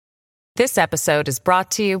This episode is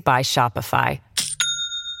brought to you by Shopify.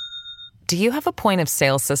 Do you have a point of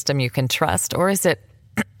sale system you can trust, or is it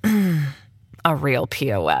a real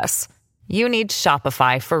POS? You need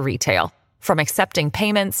Shopify for retail. From accepting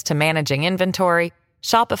payments to managing inventory,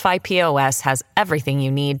 Shopify POS has everything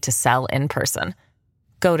you need to sell in person.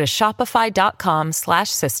 Go to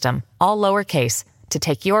shopify.com/system, all lowercase, to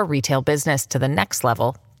take your retail business to the next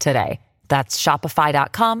level today. That's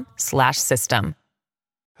shopify.com/system.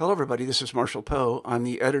 Hello, everybody. This is Marshall Poe. I'm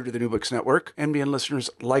the editor of the New Books Network. NBN listeners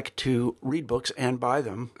like to read books and buy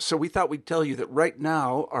them. So we thought we'd tell you that right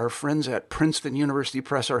now, our friends at Princeton University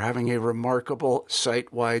Press are having a remarkable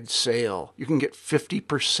site-wide sale. You can get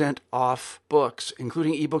 50% off books,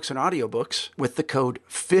 including ebooks and audiobooks, with the code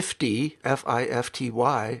 50,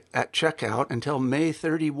 F-I-F-T-Y, at checkout until May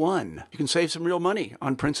 31. You can save some real money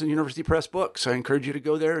on Princeton University Press books. I encourage you to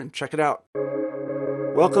go there and check it out.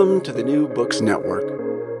 Welcome to the New Books Network.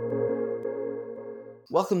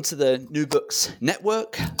 Welcome to the New Books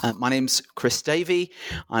Network. My name's Chris Davey.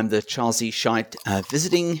 I'm the Charles E. Scheidt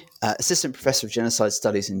visiting Assistant Professor of Genocide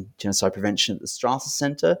Studies and Genocide Prevention at the Strata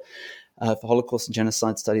Center for Holocaust and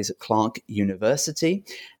Genocide Studies at Clark University.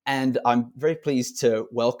 And I'm very pleased to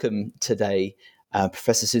welcome today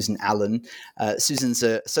Professor Susan Allen. Susan's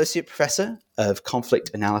an Associate Professor of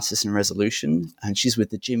Conflict Analysis and Resolution, and she's with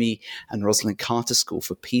the Jimmy and Rosalind Carter School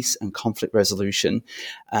for Peace and Conflict Resolution.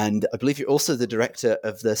 And I believe you're also the Director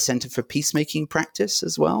of the Center for Peacemaking Practice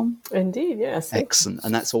as well? Indeed, yes. Excellent.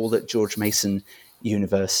 And that's all at George Mason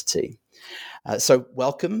University. So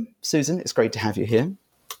welcome, Susan. It's great to have you here.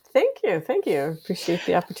 Thank you. Appreciate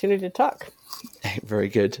the opportunity to talk. Very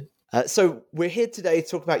good. So we're here today to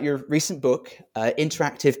talk about your recent book,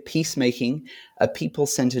 Interactive Peacemaking, A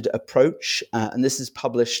People-Centered Approach. And this is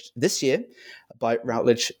published this year by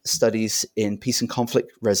Routledge Studies in Peace and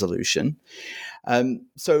Conflict Resolution.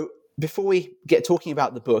 So before we get talking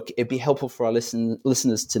about the book, it'd be helpful for our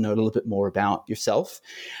listeners to know a little bit more about yourself.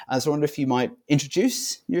 So I wonder if you might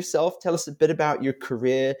introduce yourself, tell us a bit about your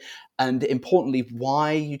career, and importantly,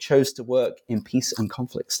 why you chose to work in peace and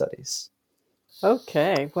conflict studies.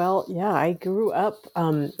 Okay. Well, yeah, I grew up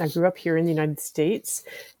here in the United States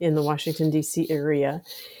in the Washington, D.C. area.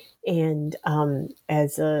 And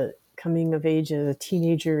as a coming of age as a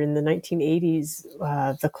teenager in the 1980s,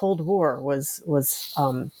 the Cold War was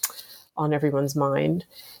on everyone's mind.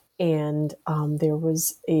 And there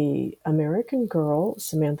was a American girl,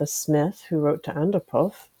 Samantha Smith, who wrote to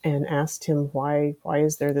Andropov and asked him, why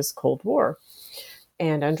is there this Cold War?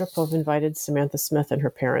 And Andropov invited Samantha Smith and her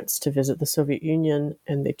parents to visit the Soviet Union,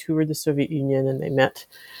 and they toured the Soviet Union, and they met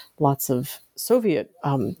lots of Soviet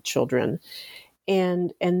children.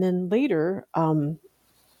 And then later,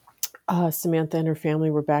 Samantha and her family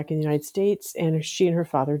were back in the United States, and she and her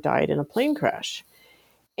father died in a plane crash.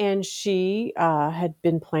 And she had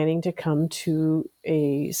been planning to come to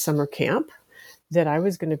a summer camp that I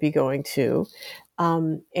was going to be going to.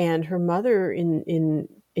 And her mother, in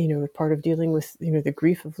part of dealing with, the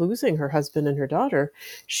grief of losing her husband and her daughter,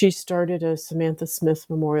 she started a Samantha Smith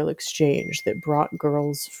Memorial Exchange that brought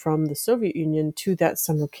girls from the Soviet Union to that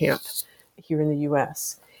summer camp here in the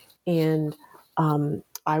U.S. And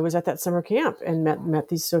I was at that summer camp and met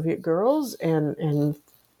these Soviet girls and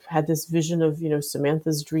had this vision of,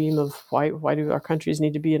 Samantha's dream of why do our countries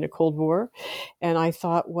need to be in a Cold War? And I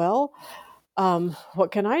thought, well,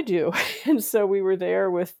 what can I do? And so we were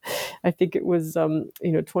there with, I think it was,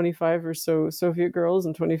 25 or so Soviet girls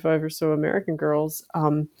and 25 or so American girls,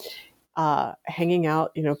 hanging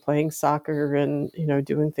out, playing soccer and,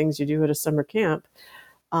 doing things you do at a summer camp,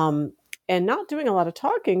 and not doing a lot of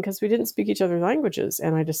talking because we didn't speak each other's languages.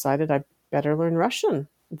 And I decided I better learn Russian.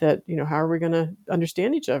 That, how are we going to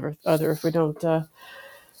understand each other if we don't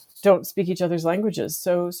speak each other's languages?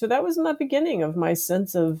 So that was in the beginning of my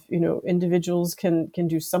sense of, individuals can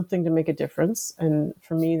do something to make a difference. And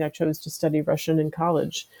for me, I chose to study Russian in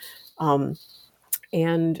college. And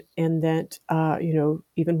that,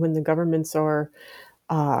 even when the governments are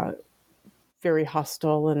very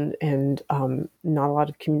hostile and not a lot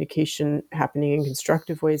of communication happening in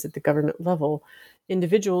constructive ways at the government level,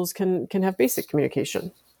 individuals can have basic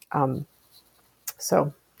communication.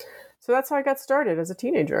 So that's how I got started as a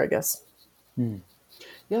teenager, I guess. Yeah,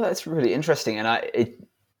 that's really interesting. And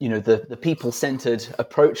the people-centered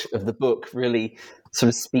approach of the book really sort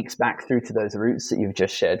of speaks back through to those roots that you've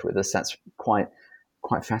just shared with us. That's quite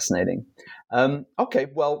fascinating. Okay,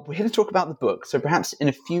 well, we're here to talk about the book. So perhaps in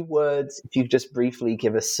a few words, if you could just briefly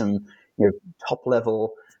give us some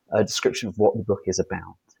top-level description of what the book is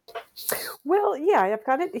about. Well, yeah, I've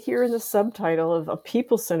got it here in the subtitle of a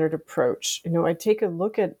people-centered approach. I take a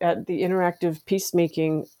look at the interactive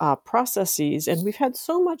peacemaking processes, and we've had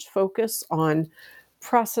so much focus on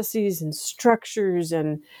processes and structures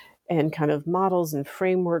and kind of models and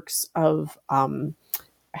frameworks of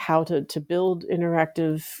how to build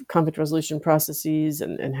interactive conflict resolution processes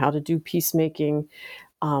and how to do peacemaking.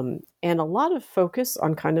 And a lot of focus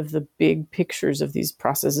on kind of the big pictures of these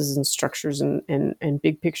processes and structures and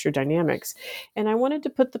big picture dynamics. And I wanted to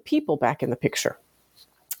put the people back in the picture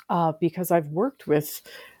because I've worked with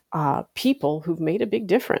people who've made a big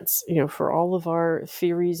difference, for all of our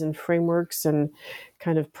theories and frameworks and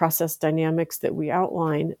kind of process dynamics that we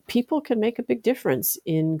outline. People can make a big difference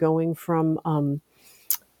in going from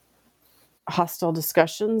hostile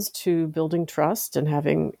discussions to building trust and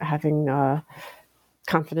having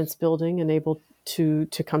confidence building and able to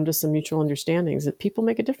come to some mutual understandings. That people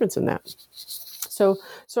make a difference in that. So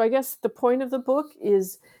I guess the point of the book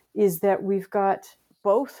is that we've got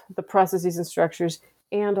both the processes and structures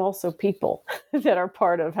and also people that are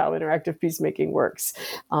part of how interactive peacemaking works.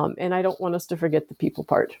 And I don't want us to forget the people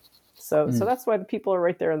part. So that's why the people are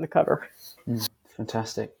right there on the cover.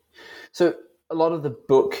 Fantastic. So a lot of the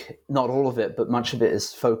book, not all of it, but much of it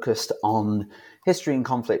is focused on history and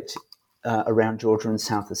conflict around Georgia and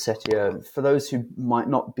South Ossetia. For those who might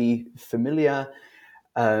not be familiar,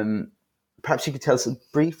 perhaps you could tell us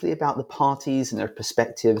briefly about the parties and their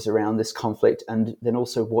perspectives around this conflict, and then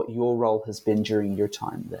also what your role has been during your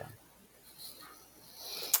time there.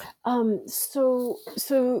 So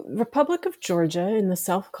Republic of Georgia in the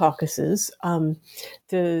South Caucasus,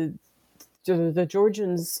 the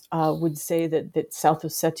Georgians would say that South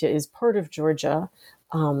Ossetia is part of Georgia,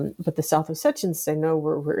 but the South Ossetians say, no,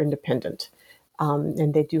 we're independent.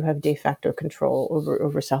 And they do have de facto control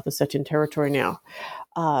over South Ossetian territory now.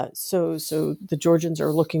 So the Georgians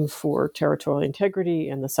are looking for territorial integrity,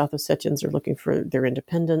 and the South Ossetians are looking for their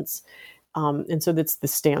independence. And so that's the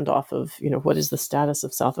standoff of, what is the status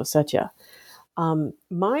of South Ossetia?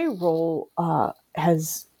 My role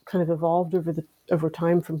has kind of evolved over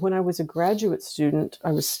time. From when I was a graduate student,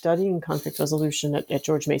 I was studying conflict resolution at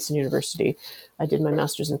George Mason University. I did my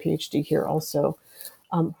master's and PhD here also.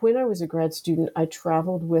 When I was a grad student, I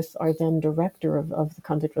traveled with our then director of the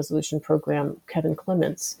conflict resolution program, Kevin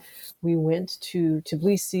Clements. We went to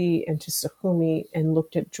Tbilisi and to Sukhumi and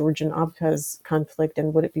looked at Georgian-Abkhaz conflict,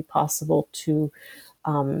 and would it be possible to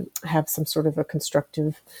have some sort of a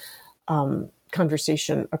constructive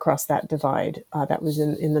conversation across that divide. That was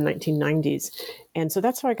in the 1990s. And so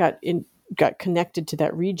that's how I got connected to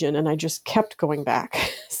that region, and I just kept going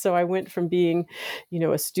back. So I went from being,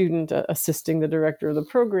 a student assisting the director of the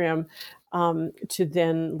program to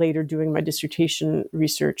then later doing my dissertation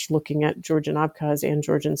research looking at Georgian Abkhaz and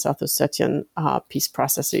Georgian South Ossetian peace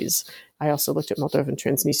processes. I also looked at Moldovan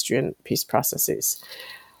Transnistrian peace processes.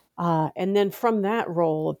 And then from that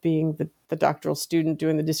role of being the doctoral student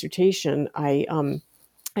doing the dissertation, I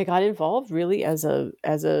got involved really as a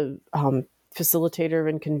facilitator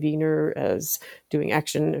and convener, as doing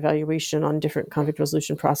action evaluation on different conflict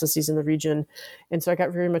resolution processes in the region. And so I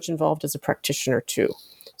got very much involved as a practitioner too.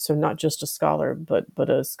 So not just a scholar, but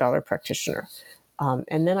a scholar practitioner.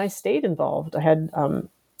 And then I stayed involved. I had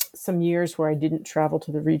some years where I didn't travel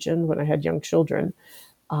to the region when I had young children,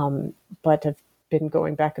 but have been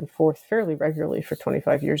going back and forth fairly regularly for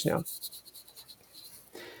 25 years now.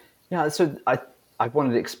 Yeah, so I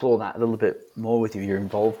wanted to explore that a little bit more with you, your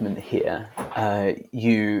involvement here.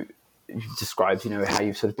 You described, how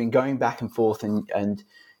you've sort of been going back and forth and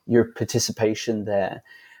your participation there.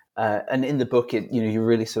 And in the book, you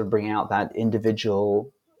really sort of bring out that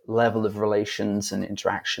individual level of relations and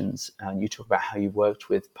interactions. You talk about how you worked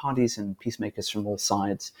with parties and peacemakers from all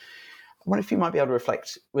sides. I wonder if you might be able to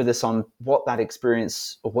reflect with us on what that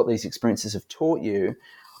experience or what these experiences have taught you,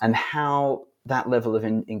 and how that level of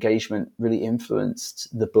engagement really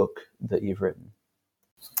influenced the book that you've written.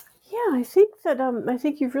 Yeah, I think that I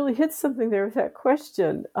think you've really hit something there with that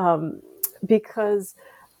question, because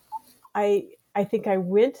I think I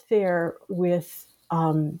went there with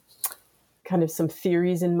kind of some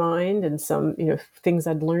theories in mind and some things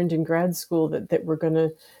I'd learned in grad school that were going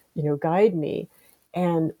to guide me.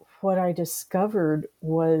 And what I discovered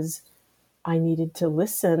was I needed to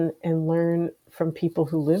listen and learn from people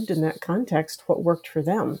who lived in that context what worked for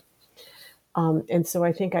them. And so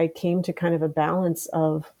I think I came to kind of a balance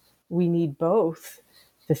of we need both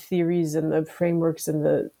the theories and the frameworks and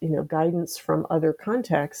the guidance from other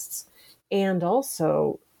contexts, and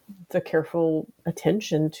also the careful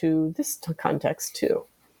attention to this context too.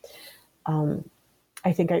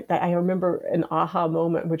 I think I remember an aha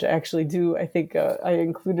moment, which I actually do. I think I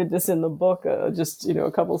included this in the book, just,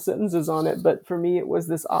 a couple sentences on it. But for me, it was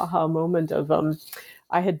this aha moment of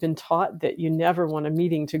I had been taught that you never want a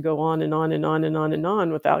meeting to go on and on and on and on and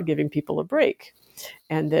on without giving people a break.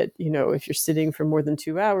 And that, if you're sitting for more than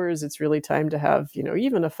 2 hours, it's really time to have,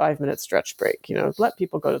 even a 5-minute stretch break, let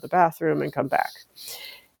people go to the bathroom and come back.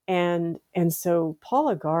 And so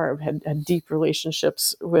Paula Garb had deep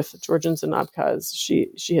relationships with Georgians and Abkhaz.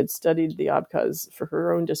 She had studied the Abkhaz for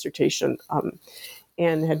her own dissertation,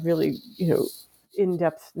 and had really,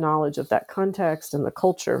 in-depth knowledge of that context and the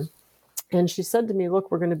culture. And she said to me, look,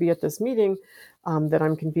 we're going to be at this meeting that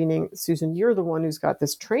I'm convening. Susan, you're the one who's got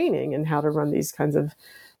this training in how to run these kinds of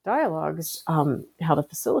dialogues, how to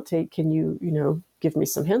facilitate. Can you, give me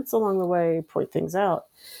some hints along the way, point things out?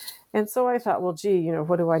 And so I thought, well, gee,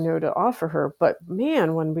 what do I know to offer her? But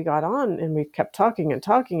man, when we got on and we kept talking and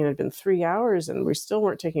talking, and it had been 3 hours and we still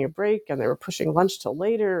weren't taking a break, and they were pushing lunch till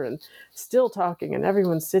later and still talking, and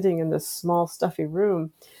everyone's sitting in this small, stuffy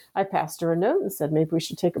room, I passed her a note and said, maybe we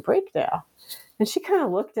should take a break now. And she kind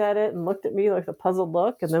of looked at it and looked at me like a puzzled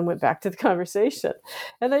look, and then went back to the conversation.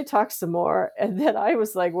 And they talked some more. And then I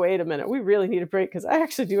was like, wait a minute, we really need a break, because I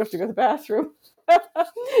actually do have to go to the bathroom.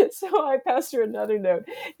 So I passed her another note,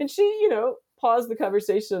 and she, paused the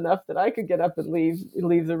conversation enough that I could get up and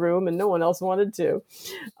leave the room, and no one else wanted to.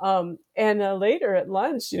 And later at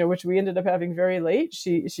lunch, which we ended up having very late,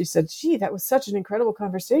 she said, gee, that was such an incredible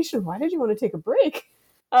conversation. Why did you want to take a break?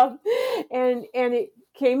 And it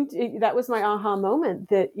came to, that was my aha moment,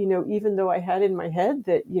 that, even though I had in my head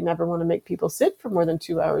that you never want to make people sit for more than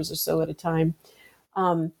 2 hours or so at a time,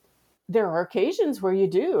 there are occasions where you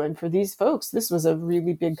do. And for these folks, this was a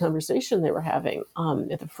really big conversation they were having,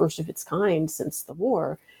 at the first of its kind since the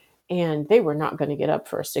war. And they were not going to get up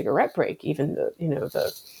for a cigarette break, even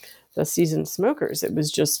the seasoned smokers. It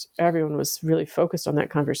was just, everyone was really focused on that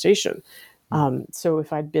conversation. So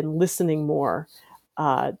if I'd been listening more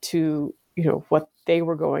to, what they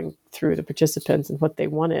were going through, the participants, and what they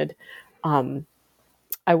wanted,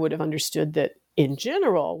 I would have understood that in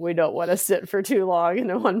general, we don't want to sit for too long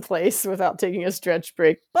in one place without taking a stretch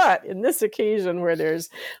break. But in this occasion where there's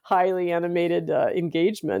highly animated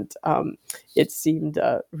engagement, it seemed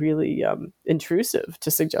really intrusive to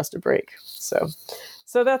suggest a break.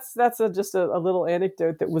 So that's just a little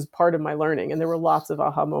anecdote that was part of my learning. And there were lots of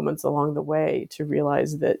aha moments along the way to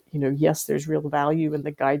realize that, yes, there's real value in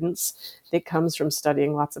the guidance that comes from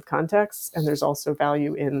studying lots of contexts. And there's also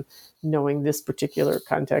value in knowing this particular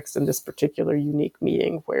context and this particular unique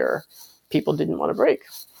meeting where people didn't want to break.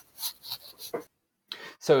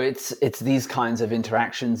 So it's these kinds of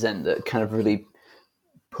interactions and that kind of really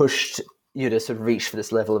pushed you to sort of reach for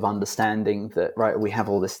this level of understanding that, right, we have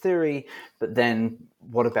all this theory, but then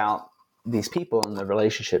what about these people and the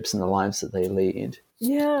relationships and the lives that they lead?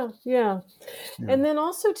 Yeah. And then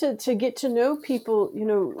also to get to know people,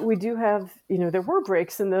 we do have, there were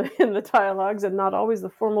breaks in the dialogues, and not always the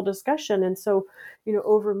formal discussion. And so,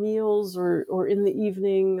 over meals or in the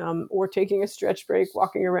evening, or taking a stretch break,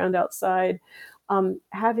 walking around outside,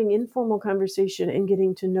 having informal conversation and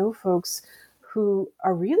getting to know folks who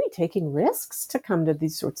are really taking risks to come to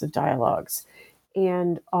these sorts of dialogues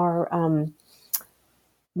and are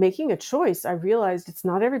making a choice. I realized it's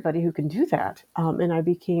not everybody who can do that. And I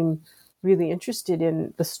became really interested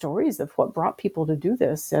in the stories of what brought people to do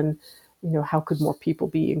this, and, how could more people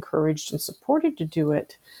be encouraged and supported to do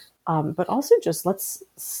it. But also just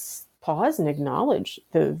let's pause and acknowledge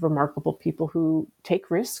the remarkable people who take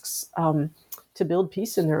risks to build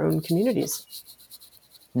peace in their own communities.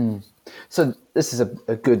 So this is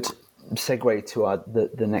a good segue to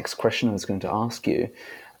the next question I was going to ask you,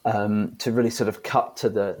 to really sort of cut to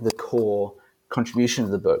the core contribution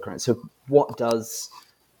of the book, right? So what does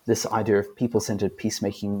this idea of people-centered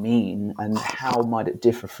peacemaking mean, and how might it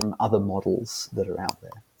differ from other models that are out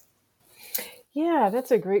there? Yeah, that's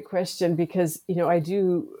a great question, because, I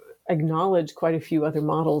do acknowledge quite a few other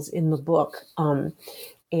models in the book. And,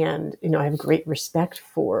 I have great respect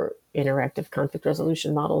for interactive conflict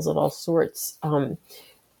resolution models of all sorts.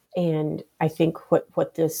 And I think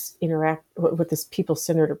what this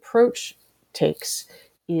people-centered approach takes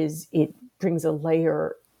is it brings a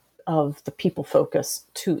layer of the people focus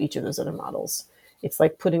to each of those other models. It's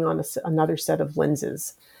like putting on another set of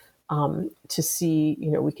lenses to see,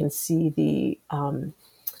 we can see the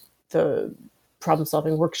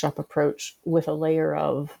problem-solving workshop approach with a layer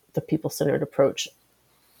of the people-centered approach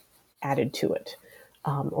added to it.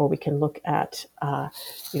 or we can look at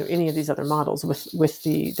any of these other models with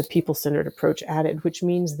the people-centered approach added, which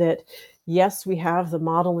means that yes, we have the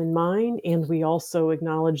model in mind, and we also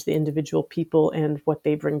acknowledge the individual people and what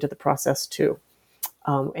they bring to the process too.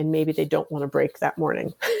 And maybe they don't want to break that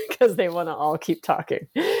morning because they want to all keep talking.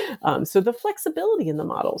 So the flexibility in the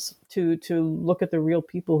models to look at the real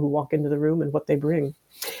people who walk into the room and what they bring.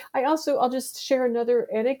 I'll just share another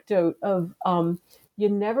anecdote of you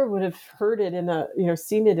never would have heard it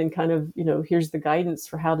seen it in kind of, here's the guidance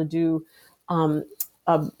for how to do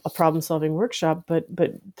a problem-solving workshop. But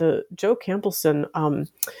the Joe Campbellson,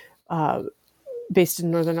 based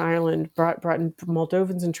in Northern Ireland, brought in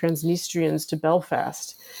Moldovans and Transnistrians to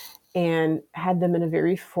Belfast and had them in a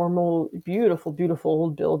very formal, beautiful, beautiful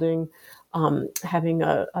old building, having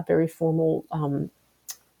a very formal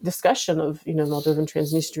discussion of, Moldovan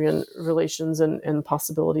Transnistrian relations and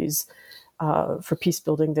possibilities for peace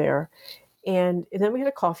building there. And then we had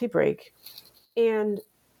a coffee break, and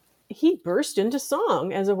he burst into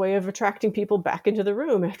song as a way of attracting people back into the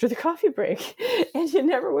room after the coffee break. And you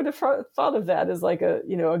never would have thought of that as like a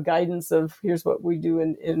guidance of here's what we do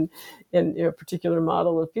in a particular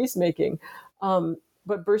model of peacemaking.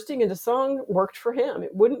 But bursting into song worked for him.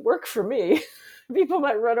 It wouldn't work for me. People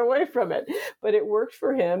might run away from it, but it worked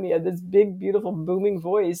for him. He had this big, beautiful, booming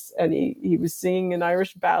voice, and he was singing an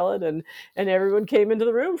Irish ballad, and everyone came into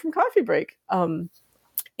the room from coffee break.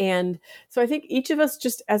 And so I think each of us,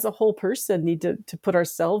 just as a whole person, need to put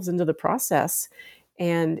ourselves into the process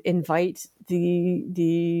and invite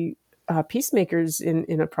the peacemakers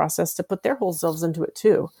in a process to put their whole selves into it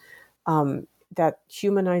too. That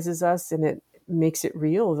humanizes us, and it makes it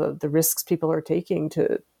real, the risks people are taking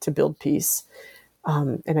to build peace.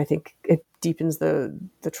 And I think it deepens the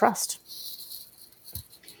trust.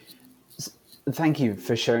 Thank you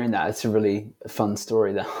for sharing that. It's a really fun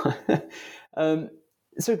story there.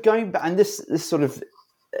 So going back, and this sort of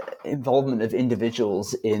involvement of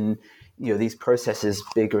individuals in these processes,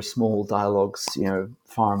 big or small, dialogues,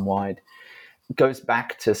 far and wide, goes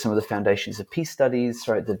back to some of the foundations of peace studies,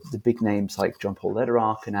 right? The big names like John Paul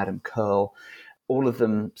Lederach and Adam Curl, all of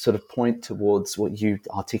them sort of point towards what you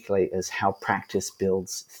articulate as how practice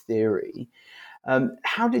builds theory.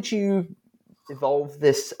 How did you evolve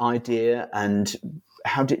this idea, and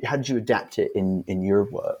how did you adapt it in your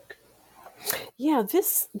work? Yeah,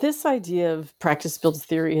 this idea of practice builds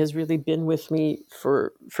theory has really been with me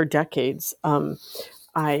for decades.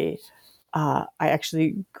 I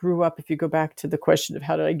actually grew up, if you go back to the question of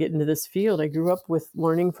how did I get into this field, I grew up with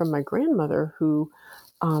learning from my grandmother, who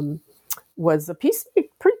was a peace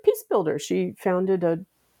builder. She founded a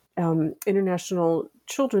international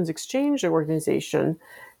children's exchange organization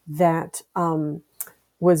that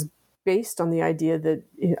was based on the idea that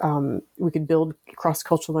we could build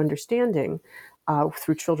cross-cultural understanding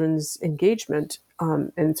through children's engagement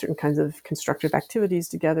and certain kinds of constructive activities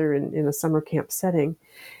together in a summer camp setting.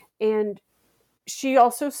 And she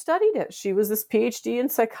also studied it. She was this PhD in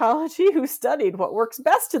psychology who studied what works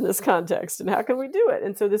best in this context and how can we do it.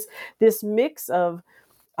 And so this mix of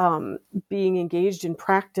being engaged in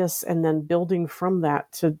practice and then building from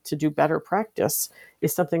that to do better practice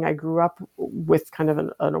is something I grew up with kind of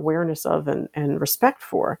an awareness of and respect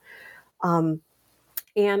for. And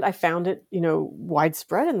I found it,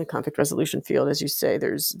 widespread in the conflict resolution field. As you say,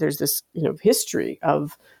 there's this, history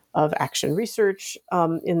of action research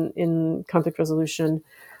in conflict resolution.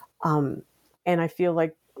 And I feel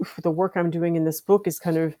like the work I'm doing in this book is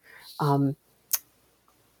kind of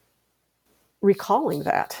recalling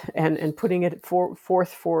that and putting it forth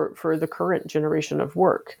for the current generation of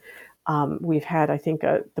work. We've had, I think,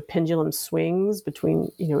 the pendulum swings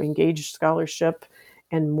between, engaged scholarship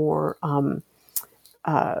and more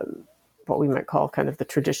what we might call kind of the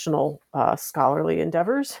traditional scholarly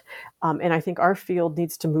endeavors. And I think our field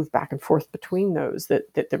needs to move back and forth between those,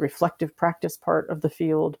 that the reflective practice part of the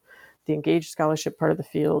field, the engaged scholarship part of the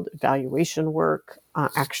field, evaluation work,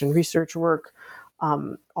 action research work,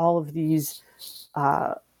 all of these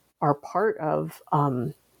are part of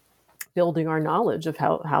building our knowledge of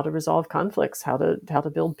how to resolve conflicts, how to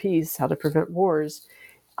build peace, how to prevent wars.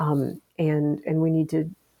 And we need to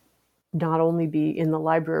not only be in the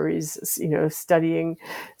libraries, studying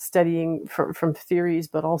from theories,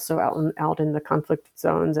 but also out in the conflict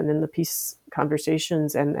zones and in the peace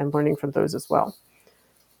conversations and learning from those as well.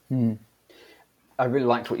 I really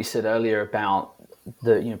liked what you said earlier about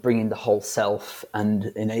the bringing the whole self and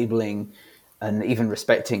enabling and even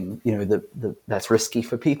respecting that's risky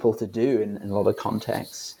for people to do in a lot of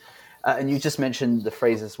contexts. And you just mentioned the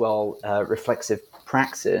phrase as well, reflexive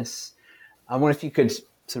praxis. I wonder if you could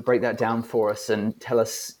sort of break that down for us and tell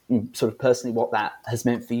us sort of personally what that has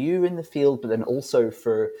meant for you in the field, but then also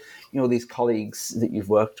for these colleagues that you've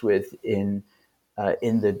worked with in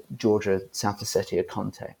the Georgia South Ossetia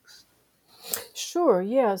context? Sure.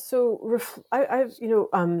 Yeah. So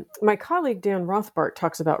my colleague Dan Rothbart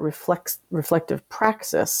talks about reflective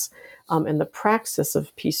praxis and the praxis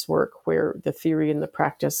of peace work, where the theory and the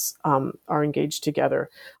practice are engaged together.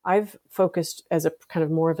 I've focused as a kind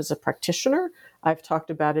of more of as a practitioner. I've talked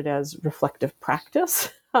about it as reflective practice,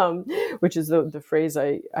 which is the phrase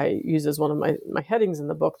I use as one of my headings in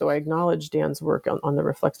the book, though I acknowledge Dan's work on the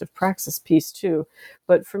reflective praxis piece too.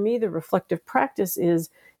 But for me, the reflective practice is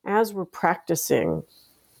as we're practicing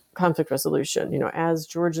conflict resolution, as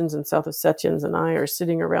Georgians and South Ossetians and I are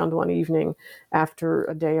sitting around one evening after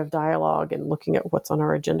a day of dialogue and looking at what's on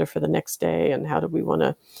our agenda for the next day and how do we want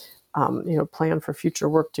to, plan for future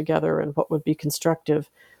work together and what would be constructive,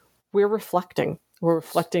 we're reflecting. We're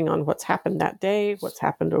reflecting on what's happened that day, what's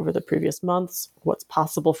happened over the previous months, what's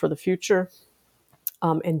possible for the future.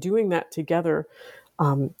 And doing that together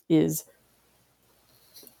is,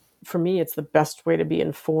 for me, it's the best way to be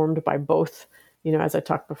informed by both, as I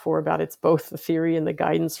talked before about, it's both the theory and the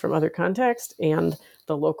guidance from other contexts and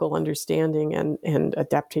the local understanding and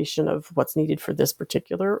adaptation of what's needed for this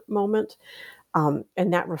particular moment.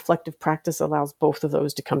 And that reflective practice allows both of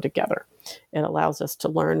those to come together. It allows us to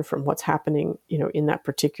learn from what's happening, in that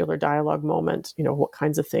particular dialogue moment. What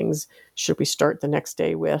kinds of things should we start the next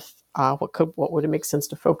day with? What would it make sense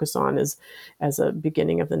to focus on as a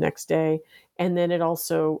beginning of the next day? And then it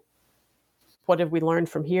also, what have we learned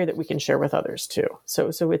from here that we can share with others too?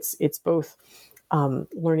 So it's both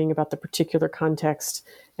learning about the particular context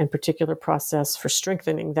and particular process for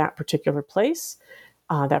strengthening that particular place,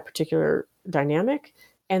 that particular dynamic.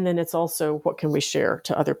 And then it's also, what can we share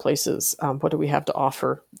to other places? What do we have to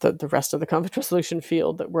offer the rest of the conflict resolution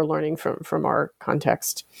field that we're learning from our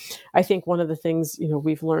context? I think one of the things,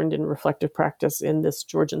 we've learned in reflective practice in this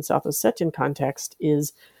Georgian South Ossetian context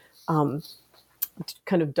is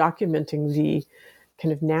kind of documenting the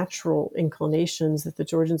kind of natural inclinations that the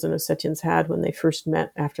Georgians and Ossetians had when they first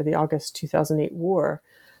met after the August 2008 war.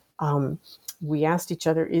 We asked each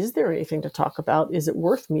other, is there anything to talk about? Is it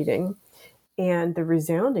worth meeting? And the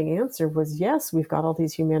resounding answer was, yes, we've got all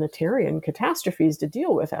these humanitarian catastrophes to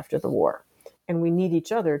deal with after the war, and we need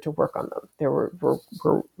each other to work on them. There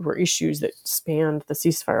were issues that spanned the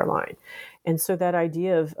ceasefire line. And so that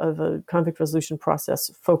idea of a conflict resolution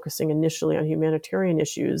process focusing initially on humanitarian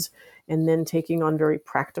issues and then taking on very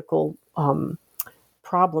practical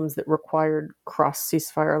problems that required cross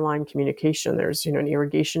ceasefire line communication. There's, an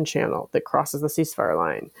irrigation channel that crosses the ceasefire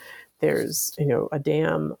line. There's, a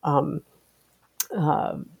dam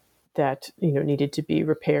that needed to be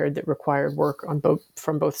repaired that required work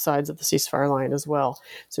from both sides of the ceasefire line as well.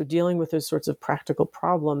 So dealing with those sorts of practical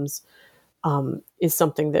problems is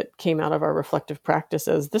something that came out of our reflective practice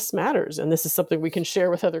as this matters, and this is something we can share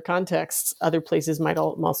with other contexts. Other places might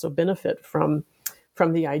also benefit from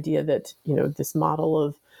the idea that this model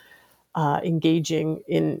of engaging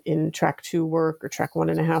in track 2 work or track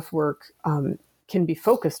 1.5 work can be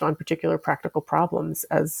focused on particular practical problems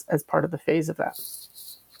as part of the phase of that.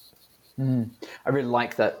 I really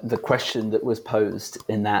like that the question that was posed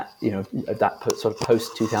in that that sort of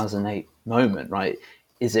post 2008 moment, right?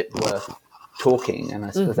 Is it worth talking? And I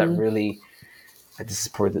suppose that really, this is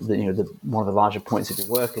probably the one of the larger points of your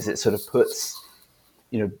work, is it sort of puts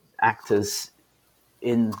actors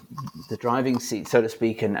in the driving seat, so to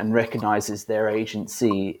speak, and recognizes their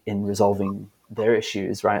agency in resolving their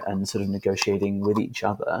issues, right, and sort of negotiating with each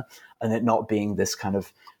other, and it not being this kind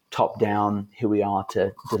of top-down, here we are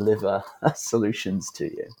to deliver solutions to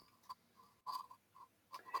you.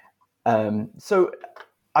 So,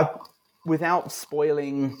 without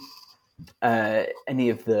spoiling any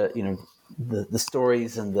of the the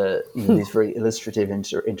stories and these very illustrative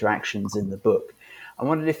interactions in the book, I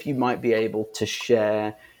wondered if you might be able to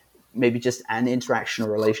share maybe just an interaction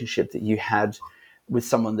or relationship that you had with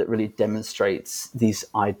someone that really demonstrates these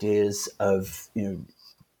ideas of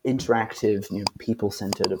interactive,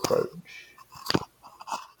 people-centered approach.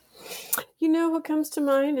 What comes to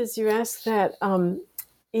mind as you ask that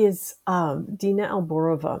is Dina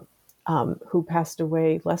Alborova, who passed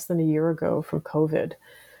away less than a year ago from COVID.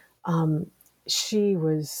 She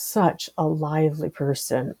was such a lively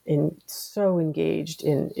person and so engaged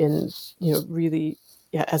in really,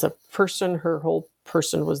 as a person, her whole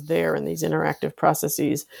person was there in these interactive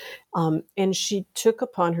processes. And she took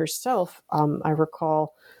upon herself, I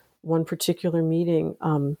recall one particular meeting,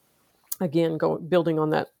 again, building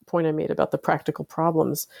on that point I made about the practical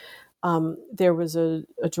problems. There was a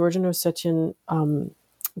Georgian Ossetian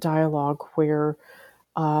dialogue where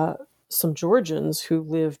some Georgians who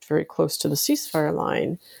lived very close to the ceasefire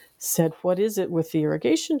line said, "What is it with the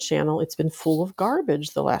irrigation channel? It's been full of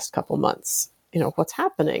garbage the last couple months. What's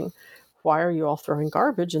happening? Why are you all throwing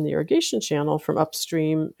garbage in the irrigation channel from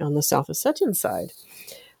upstream on the South Ossetian side?"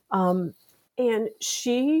 And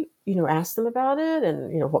she, asked them about it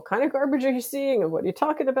and, what kind of garbage are you seeing and what are you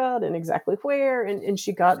talking about and exactly where? And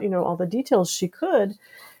she got, all the details she could.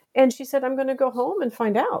 And she said, "I'm going to go home and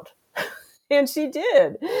find out." And she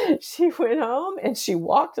did. She went home and she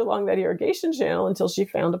walked along that irrigation channel until she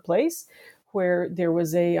found a place where there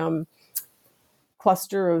was a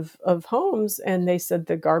cluster of homes. And they said,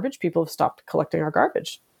 "The garbage people have stopped collecting our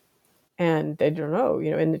garbage." And they don't know,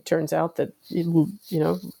 and it turns out that,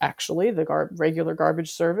 actually the regular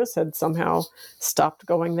garbage service had somehow stopped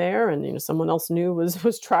going there. And, someone else new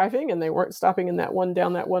was driving and they weren't stopping in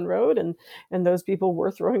down that one road. And those people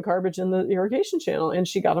were throwing garbage in the irrigation channel, and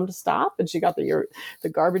she got them to stop, and she got the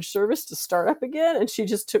garbage service to start up again. And she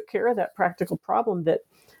just took care of that practical problem that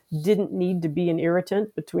didn't need to be an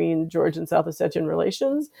irritant between George and South Ossetian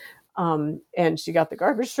relations. And she got the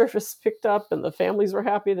garbage service picked up, and the families were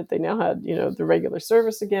happy that they now had, the regular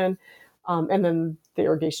service again. And then the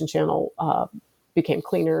irrigation channel became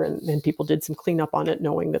cleaner, and people did some cleanup on it,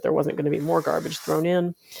 knowing that there wasn't going to be more garbage thrown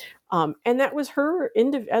in. And that was her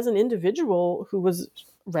as an individual who was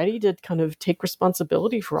ready to kind of take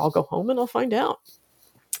responsibility for, "I'll go home and I'll find out."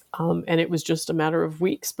 And it was just a matter of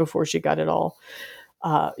weeks before she got it all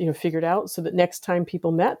figured out, so that next time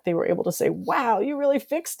people met, they were able to say, "Wow, you really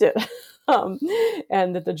fixed it."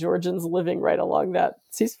 And that the Georgians living right along that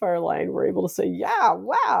ceasefire line were able to say, "Yeah,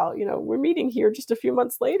 wow, we're meeting here just a few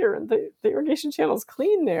months later and the irrigation channel's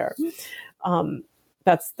clean there."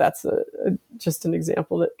 That's just an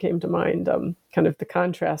example that came to mind, kind of the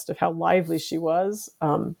contrast of how lively she was,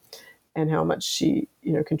 and how much she,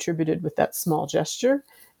 contributed with that small gesture.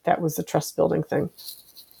 That was the trust building thing.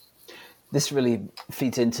 This really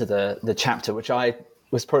feeds into the chapter, which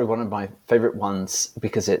was probably one of my favorite ones,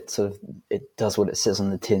 because it does what it says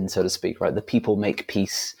on the tin, so to speak, right? The people make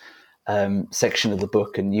peace section of the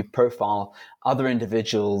book, and you profile other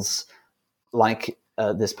individuals like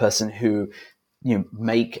this person who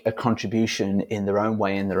make a contribution in their own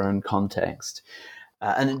way, in their own context.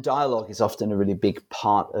 And dialogue is often a really big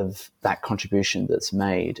part of that contribution that's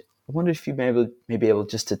made. I wonder if you may be able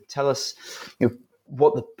just to tell us,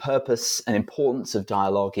 what the purpose and importance of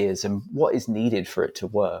dialogue is and what is needed for it to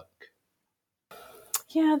work.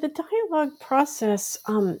 Yeah, the dialogue process,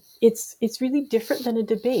 it's really different than a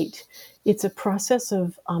debate. It's a process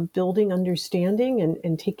of building understanding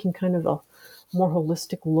and taking kind of a more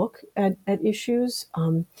holistic look at issues.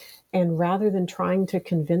 And rather than trying to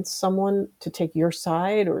convince someone to take your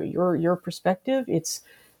side or your perspective, it's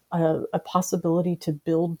a possibility to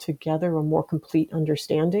build together a more complete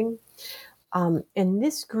understanding. And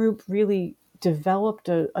this group really developed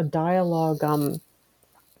a dialogue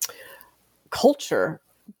culture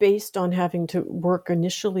based on having to work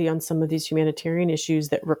initially on some of these humanitarian issues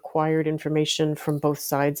that required information from both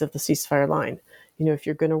sides of the ceasefire line. If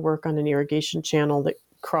you're going to work on an irrigation channel that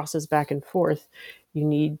crosses back and forth, you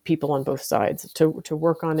need people on both sides to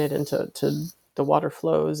work on it, and to the water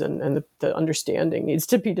flows and the understanding needs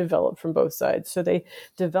to be developed from both sides. So they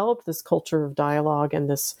developed this culture of dialogue and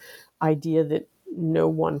this idea that no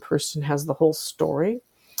one person has the whole story.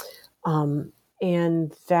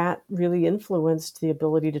 And that really influenced the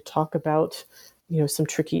ability to talk about, some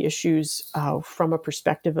tricky issues from a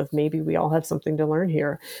perspective of maybe we all have something to learn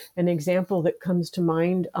here. An example that comes to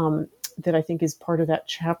mind that I think is part of that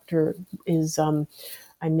chapter is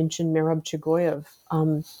I mentioned Merab Chigoyev,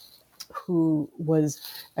 who was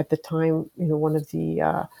at the time, one of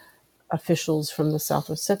the officials from the South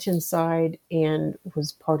Ossetian side, and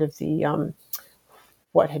was part of the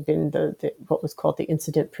what had been what was called the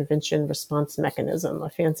Incident Prevention Response Mechanism, a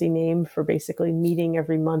fancy name for basically meeting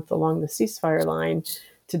every month along the ceasefire line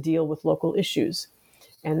to deal with local issues.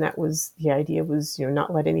 And that was, the idea was,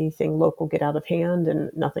 not let anything local get out of hand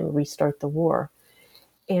and nothing restart the war.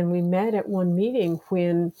 And we met at one meeting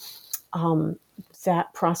when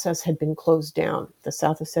that process had been closed down. The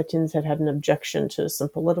South Ossetians had an objection to some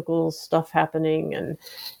political stuff happening,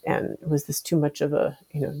 and was this too much of a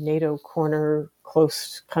NATO corner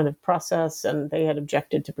close kind of process, and they had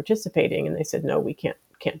objected to participating, and they said, no, we can't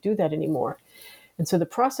do that anymore. And so the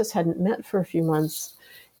process hadn't met for a few months,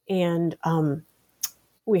 and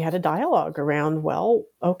we had a dialogue around, well,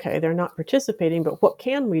 okay, they're not participating, but what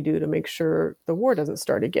can we do to make sure the war doesn't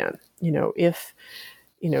start again? If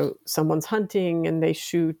someone's hunting and they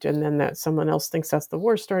shoot, and then that someone else thinks that's the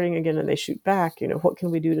war starting again and they shoot back, what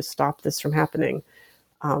can we do to stop this from happening?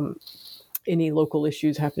 any local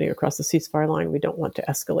issues happening across the ceasefire line. We don't want to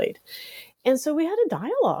escalate. And so we had a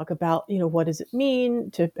dialogue about, what does it mean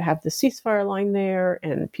to have the ceasefire line there,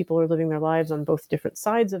 and people are living their lives on both different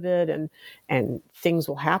sides of it, and things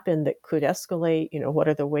will happen that could escalate. What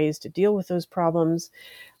are the ways to deal with those problems?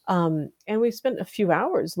 And we spent a few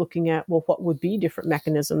hours looking at, what would be different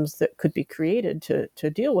mechanisms that could be created to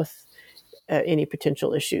deal with any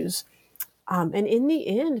potential issues. And in the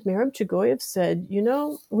end, Merab Chigoyev said,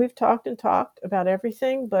 we've talked and talked about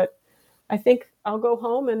everything, but I think I'll go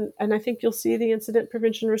home and I think you'll see the incident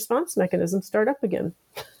prevention response mechanism start up again.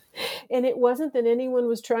 And it wasn't that anyone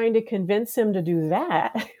was trying to convince him to do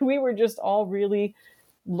that. We were just all really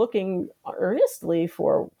looking earnestly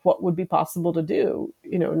for what would be possible to do,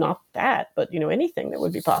 not that, but, anything that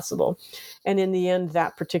would be possible. And in the end,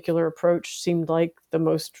 that particular approach seemed like the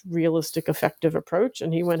most realistic, effective approach.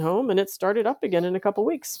 And he went home and it started up again in a couple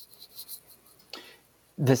weeks.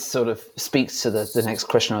 This sort of speaks to the next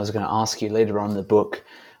question I was going to ask you later on in the book.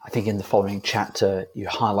 I think in the following chapter, you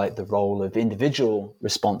highlight the role of individual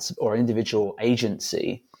response or individual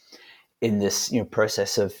agency in this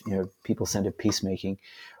process of people-centered peacemaking.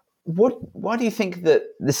 Why do you think that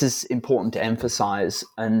this is important to emphasize,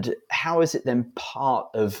 and how is it then part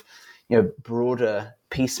of broader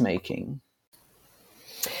peacemaking?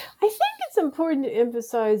 I think it's important to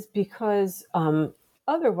emphasize because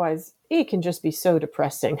otherwise it can just be so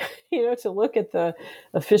depressing, to look at the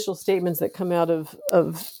official statements that come out of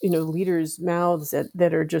leaders' mouths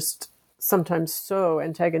that are just sometimes so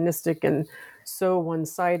antagonistic and so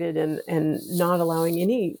one-sided, and not allowing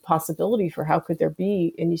any possibility for how could there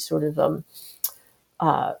be any sort of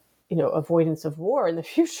avoidance of war in the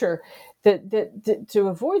future. That to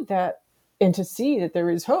avoid that and to see that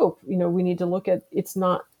there is hope, we need to look at, it's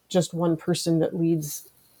not just one person that leads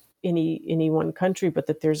any one country, but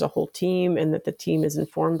that there's a whole team, and that the team is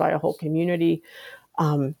informed by a whole community.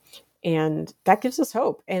 And that gives us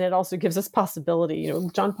hope. And it also gives us possibility.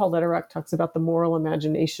 John Paul Lederach talks about the moral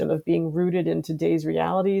imagination of being rooted in today's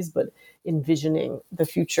realities, but envisioning the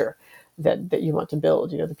future that you want to build,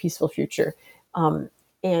 the peaceful future.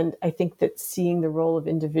 And I think that seeing the role of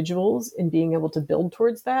individuals in being able to build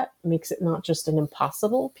towards that makes it not just an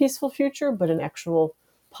impossible peaceful future, but an actual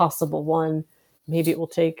possible one. Maybe it will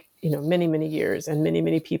take, many, many years and many,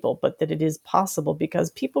 many people, but that it is possible because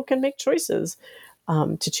people can make choices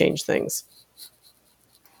to change things.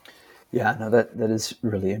 Yeah, no, that is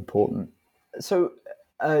really important. So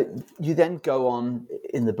you then go on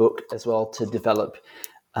in the book as well to develop,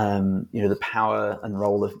 the power and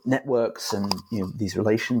role of networks and these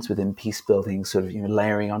relations within peace building, sort of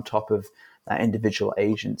layering on top of that individual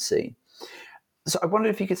agency. So I wondered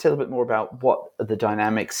if you could say a little bit more about what are the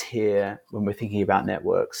dynamics here when we're thinking about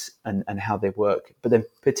networks and how they work, but then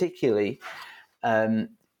particularly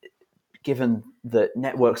given that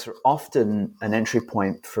networks are often an entry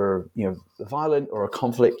point for violent or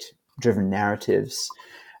conflict-driven narratives,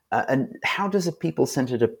 and how does a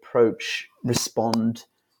people-centered approach respond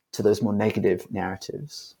to those more negative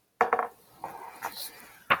narratives?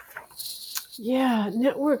 Yeah,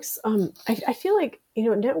 networks. I feel like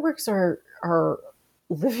networks are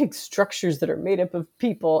living structures that are made up of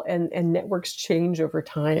people, and networks change over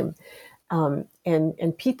time.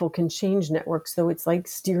 And people can change networks, though it's like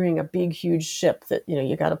steering a big, huge ship that,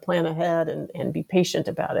 you got to plan ahead and be patient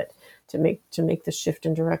about it to make the shift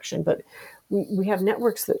in direction. But we have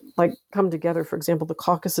networks that come together. For example, the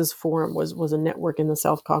Caucasus Forum was a network in the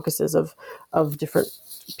South Caucasus of different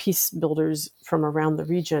peace builders from around the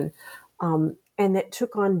region. And that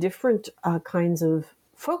took on different kinds of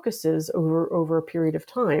focuses over a period of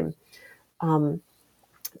time.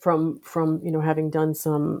 From having done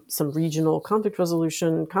some regional conflict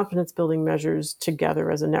resolution, confidence building measures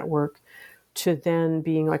together as a network, to then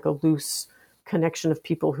being like a loose connection of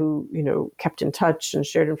people who kept in touch and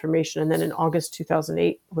shared information. And then in August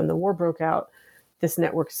 2008, when the war broke out, this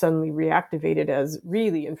network suddenly reactivated as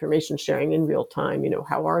really information sharing in real time.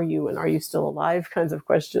 How are you, and are you still alive? Kinds of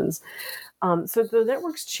questions. So the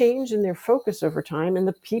networks change in their focus over time, and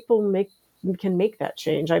the people can make that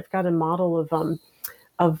change. I've got a model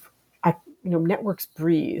of networks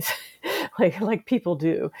breathe like people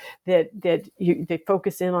do, that they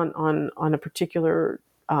focus in on a particular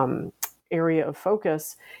area of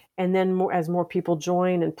focus, and then as more people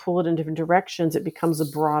join and pull it in different directions, it becomes a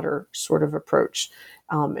broader sort of approach.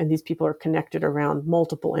 And these people are connected around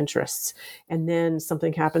multiple interests. And then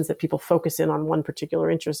something happens that people focus in on one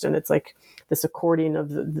particular interest, and it's like this accordion of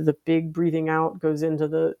the big breathing out goes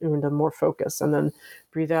into more focus, and then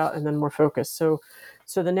breathe out, and then more focus. So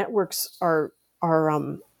the networks are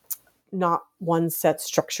not one set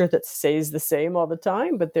structure that stays the same all the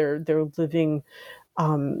time, but they're living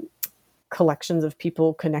collections of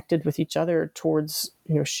people connected with each other towards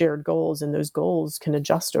shared goals, and those goals can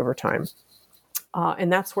adjust over time.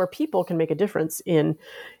 And that's where people can make a difference in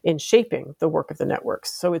shaping the work of the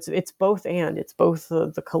networks. So it's both and. It's both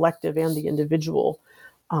the collective and the individual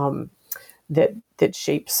that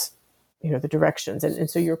shapes the directions. And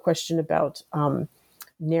so your question about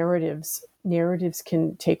narratives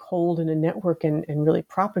can take hold in a network and really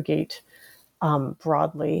propagate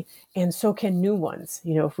broadly, and so can new ones.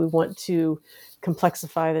 If we want to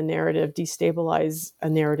complexify the narrative, destabilize a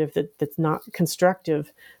narrative that's not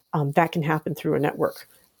constructive, that can happen through a network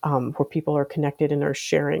where people are connected and are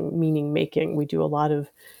sharing meaning making. We do a lot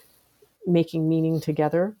of making meaning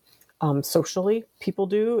together socially, people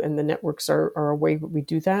do, and the networks are a way that we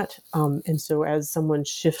do that. And so as someone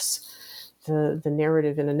shifts the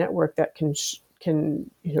narrative in a network, that can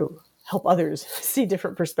help others see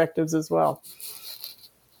different perspectives as well.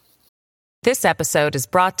 This episode is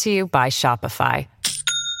brought to you by Shopify.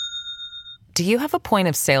 Do you have a point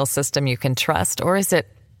of sale system you can trust, or is it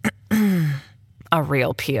a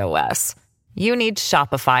real POS? You need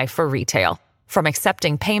Shopify for retail. From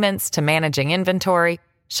accepting payments to managing inventory,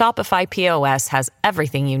 Shopify POS has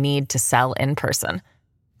everything you need to sell in person.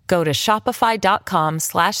 Go to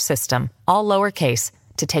shopify.com/system, all lowercase,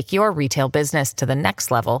 to take your retail business to the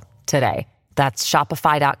next level today. That's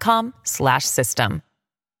shopify.com/system.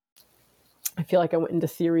 I feel like I went into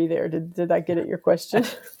theory there. Did I get at your question?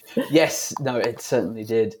 Yes, no, it certainly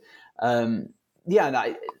did. And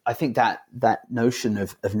I think that notion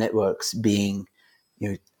of networks being,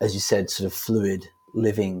 as you said, sort of fluid,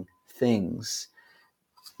 living things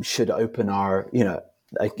should open our,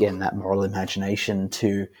 again, that moral imagination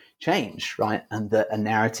to change, right? And that a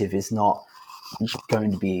narrative is not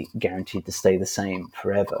going to be guaranteed to stay the same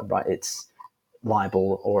forever, right? It's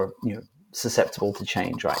liable or, susceptible to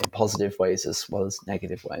change, right? In positive ways as well as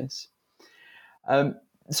negative ways.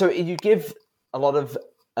 So you give a lot of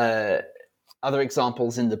other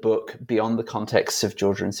examples in the book beyond the context of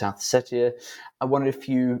Georgia and South Ossetia. I wonder if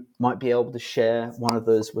you might be able to share one of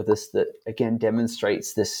those with us that, again,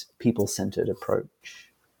 demonstrates this people-centered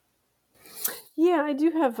approach. Yeah, I do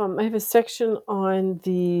have. I have a section on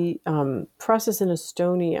the process in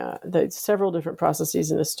Estonia. There's several different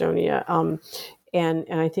processes in Estonia, and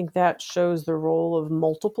I think that shows the role of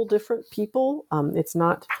multiple different people. It's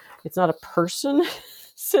not a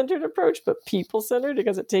person-centered approach, but people-centered,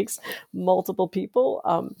 because it takes multiple people.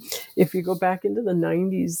 If you go back into the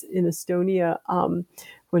 90s in Estonia,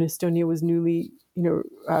 when Estonia was newly,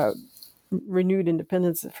 renewed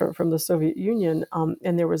independence from the Soviet Union,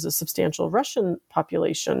 and there was a substantial Russian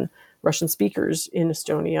population, Russian speakers in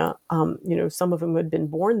Estonia. Some of them had been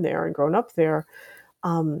born there and grown up there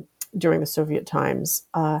during the Soviet times.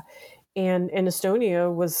 And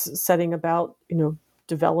Estonia was setting about,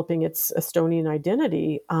 developing its Estonian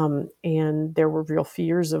identity. And there were real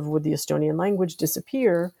fears of, would the Estonian language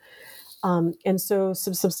disappear? And so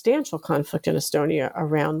some substantial conflict in Estonia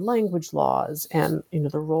around language laws and,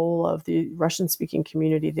 the role of the Russian-speaking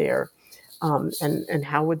community there, and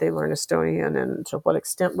how would they learn Estonian, and to what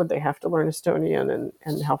extent would they have to learn Estonian,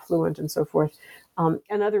 and how fluent and so forth,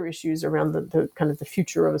 and other issues around the kind of the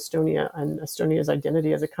future of Estonia and Estonia's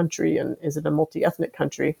identity as a country, and is it a multi-ethnic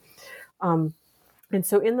country? And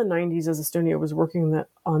so in the 90s, as Estonia was working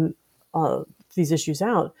on these issues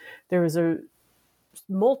out, there was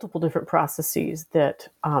multiple different processes that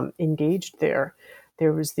engaged there.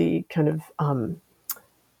 There was the kind of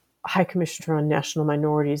High Commissioner on National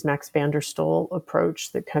Minorities, Max van der Stoel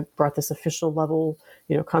approach that kind of brought this official level,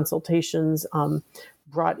 consultations,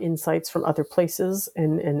 brought insights from other places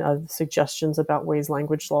and suggestions about ways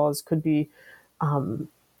language laws could be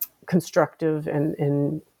constructive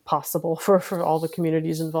and possible for all the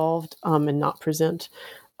communities involved, and not present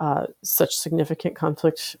such significant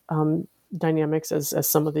conflict dynamics as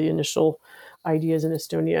some of the initial ideas in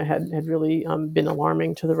Estonia had really been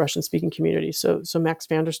alarming to the Russian-speaking community. So Max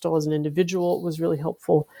van der Stoel as an individual was really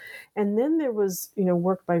helpful. And then there was,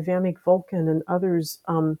 work by Vamik Volkan and others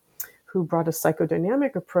who brought a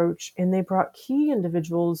psychodynamic approach, and they brought key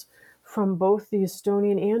individuals from both the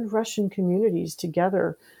Estonian and Russian communities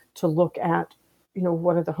together to look at,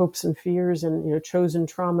 what are the hopes and fears and, chosen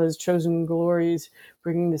traumas, chosen glories,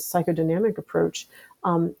 bringing this psychodynamic approach,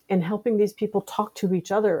 and helping these people talk to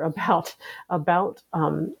each other about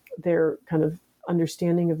their kind of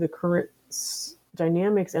understanding of the current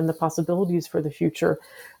dynamics and the possibilities for the future.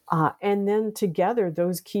 And then together,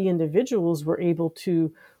 those key individuals were able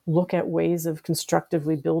to look at ways of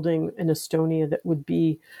constructively building an Estonia that would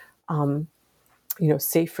be,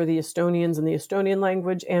 safe for the Estonians and the Estonian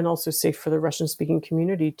language, and also safe for the Russian-speaking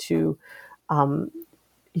community to,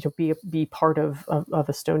 be part of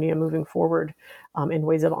Estonia moving forward, in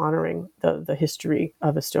ways of honoring the history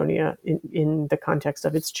of Estonia in the context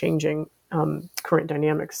of its changing current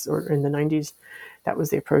dynamics. Or in the 90s, that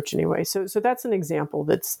was the approach anyway. So that's an example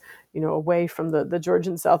that's away from the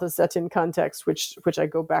Georgian South Ossetian context, which I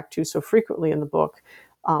go back to so frequently in the book,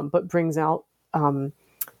 but brings out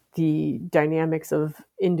the dynamics of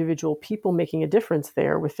individual people making a difference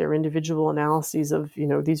there with their individual analyses of,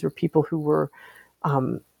 these were people who were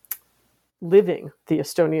living the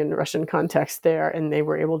Estonian Russian context there, and they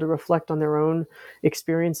were able to reflect on their own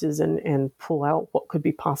experiences and pull out what could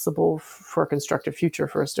be possible for a constructive future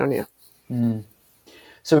for Estonia. Mm.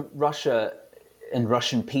 So Russia and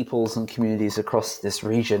Russian peoples and communities across this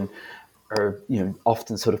region are,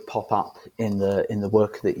 often sort of pop up in the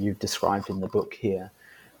work that you've described in the book here.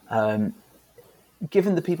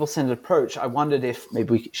 Given the people-centered approach, I wondered if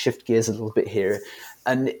maybe we could shift gears a little bit here,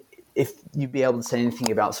 and if you'd be able to say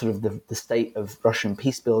anything about sort of the state of Russian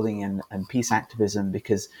peace building and peace activism,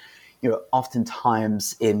 because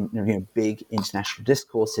oftentimes in big international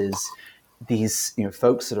discourses, these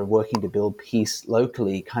folks that are working to build peace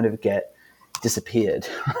locally kind of get disappeared,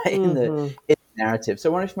 right, in the narrative. So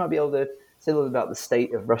I wonder if you might be able to say a little about the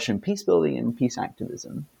state of Russian peace building and peace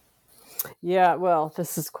activism. Yeah, well,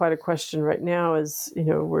 this is quite a question right now. As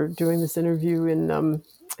we're doing this interview in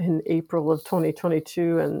April of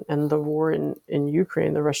 2022, and the war in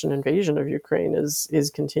Ukraine, the Russian invasion of Ukraine,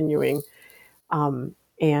 is continuing,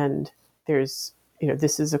 and there's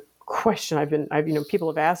this is a question I've people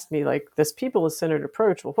have asked me, like, this people-centered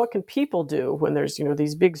approach. Well, what can people do when there's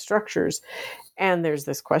these big structures, and there's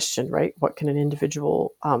this question, right? What can an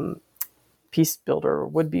individual peace builder,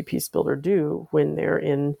 would-be peace builder, do when they're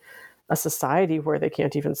in a society where they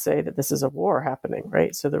can't even say that this is a war happening,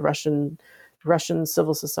 right? So the Russian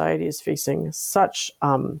civil society is facing such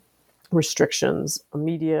restrictions.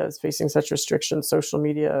 Media is facing such restrictions. Social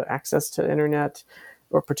media, access to internet,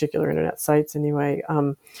 or particular internet sites anyway.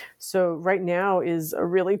 So right now is a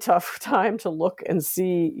really tough time to look and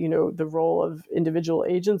see, the role of individual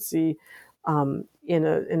agency in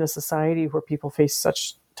a society where people face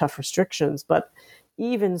such tough restrictions. But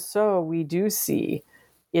even so, we do see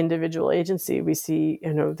individual agency. We see,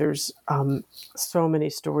 there's so many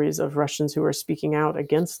stories of Russians who are speaking out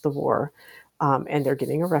against the war, and they're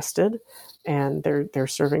getting arrested, and they're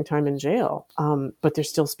serving time in jail, but they're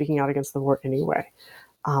still speaking out against the war anyway.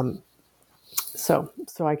 So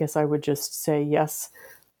I guess I would just say, yes,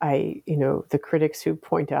 the critics who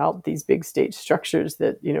point out these big state structures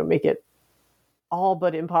that, make it all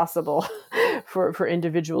but impossible for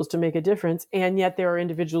individuals to make a difference. And yet there are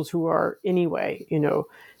individuals who are anyway,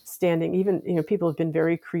 standing, even, people have been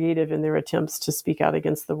very creative in their attempts to speak out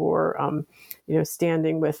against the war,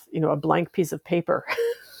 standing with, a blank piece of paper.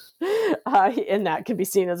 And that can be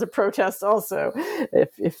seen as a protest also,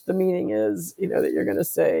 if the meaning is, that you're going to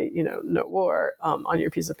say, no war on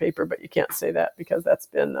your piece of paper, but you can't say that because that's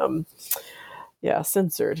been,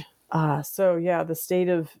 censored. The state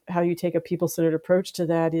of how you take a people-centered approach to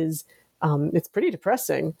that is, it's pretty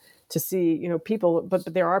depressing to see, people,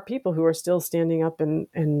 but there are people who are still standing up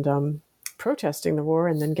and protesting the war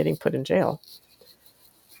and then getting put in jail.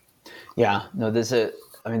 Yeah, no, there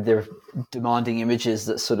are demanding images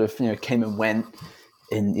that sort of, came and went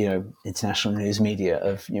in, international news media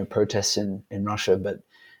of, protests in Russia, but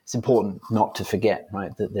it's important not to forget,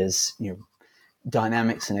 right, that there's,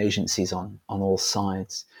 dynamics and agencies on all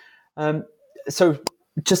sides. So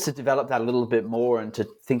just to develop that a little bit more and to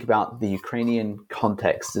think about the Ukrainian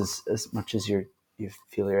context as much as you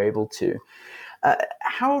feel you're able to,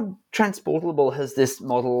 how transportable has this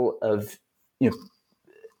model of,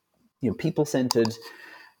 people-centered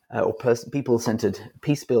people-centered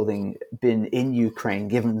peace building been in Ukraine,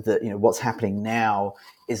 given that, what's happening now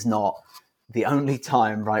is not the only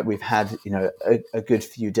time, right? We've had, a good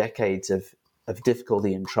few decades of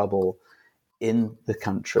difficulty and trouble in the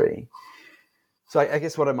country. So I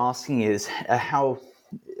guess what I'm asking is how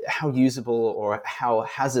usable, or how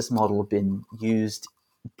has this model been used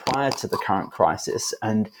prior to the current crisis,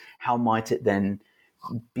 and how might it then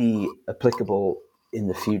be applicable in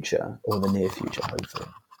the future, or the near future, hopefully?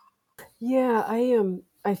 Yeah,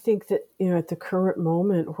 I think that, at the current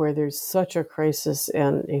moment where there's such a crisis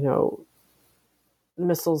and,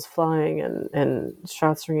 missiles flying and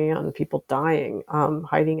shots ringing out and people dying,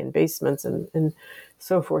 hiding in basements and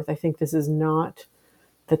so forth, I think this is not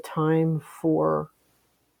the time for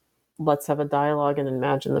let's have a dialogue and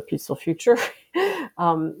imagine the peaceful future.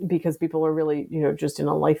 because people are really, just in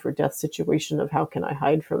a life or death situation of how can I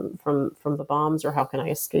hide from the bombs, or how can I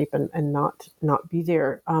escape and not be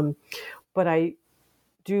there. But I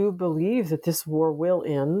do believe that this war will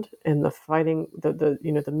end, and the fighting,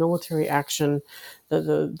 the military action,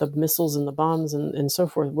 the missiles and the bombs and so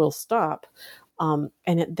forth will stop. And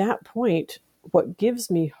at that point, what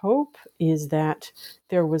gives me hope is that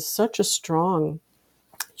there was such a strong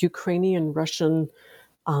Ukrainian-Russian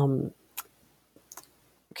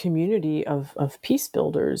community of peace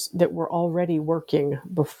builders that were already working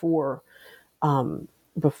before the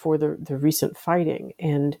recent fighting.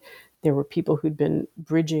 And there were people who'd been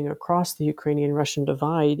bridging across the Ukrainian-Russian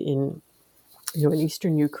divide in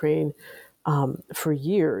eastern Ukraine for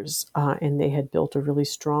years, and they had built a really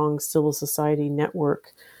strong civil society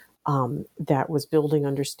network that was building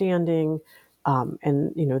understanding,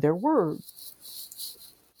 and there were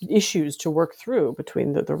issues to work through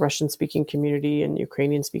between the Russian-speaking community and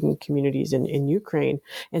Ukrainian-speaking communities in Ukraine,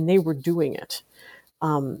 and they were doing it.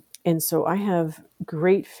 And so I have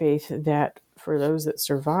great faith that for those that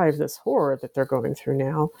survive this horror that they're going through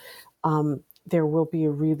now, there will be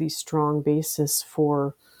a really strong basis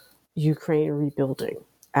for Ukraine rebuilding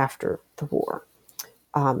after the war.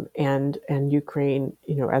 And Ukraine,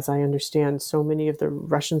 as I understand, so many of the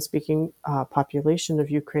Russian-speaking population of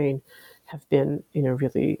Ukraine have been,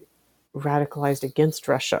 really radicalized against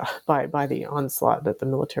Russia by the onslaught, the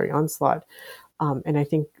military onslaught. And I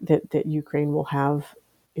think that Ukraine will have,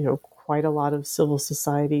 quite a lot of civil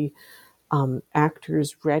society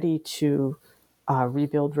actors ready to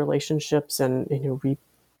rebuild relationships and,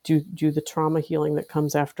 do the trauma healing that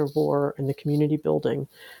comes after war, and the community building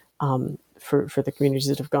for the communities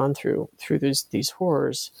that have gone through these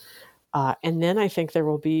horrors. And then I think there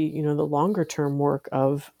will be, the longer term work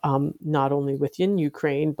of not only within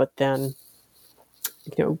Ukraine, but then,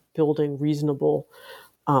 building reasonable,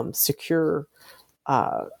 secure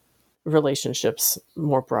relationships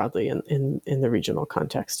more broadly in the regional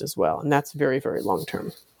context as well. And that's very, very long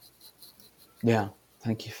term. Yeah,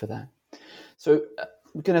 thank you for that. So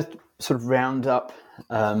we're going to sort of round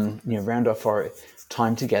off our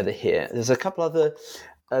time together here. There's a couple other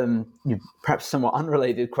perhaps somewhat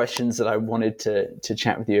unrelated questions that I wanted to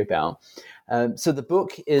chat with you about. So the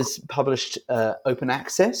book is published open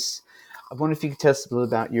access. I wonder if you could tell us a little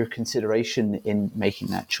about your consideration in making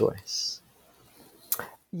that choice.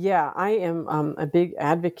 Yeah, I am a big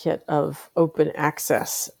advocate of open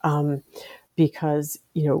access because,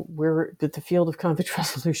 we're at the field of conflict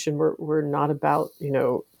resolution. We're not about,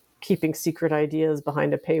 keeping secret ideas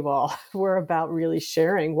behind a paywall. We're about really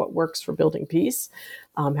sharing what works for building peace.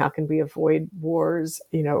 How can we avoid wars?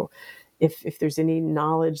 If there's any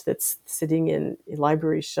knowledge that's sitting in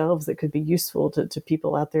library shelves that could be useful to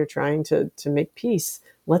people out there trying to make peace,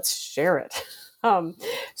 let's share it.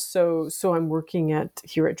 So I'm working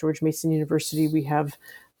here at George Mason University. We have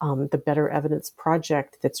the Better Evidence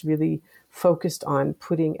Project that's really focused on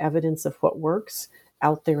putting evidence of what works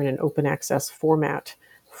out there in an open access format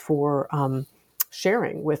for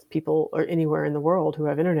sharing with people or anywhere in the world who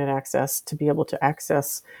have internet access to be able to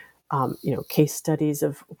access, case studies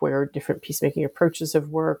of where different peacemaking approaches have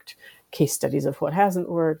worked, case studies of what hasn't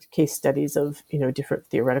worked, case studies of, different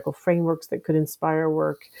theoretical frameworks that could inspire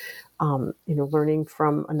work. Learning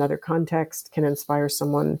from another context can inspire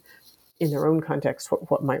someone in their own context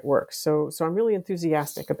what might work. So I'm really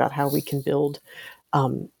enthusiastic about how we can build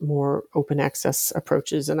more open access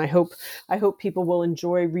approaches. And I hope people will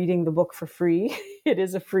enjoy reading the book for free. It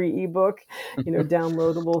is a free ebook,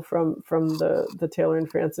 downloadable from the Taylor and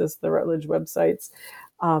Francis, the Routledge websites.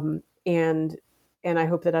 And I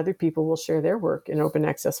hope that other people will share their work in open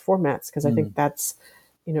access formats, because I think that's,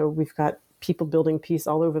 we've got people building peace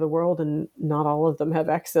all over the world, and not all of them have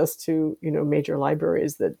access to, major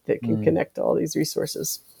libraries that can connect to all these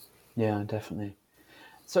resources. Yeah, definitely.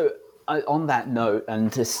 So on that note,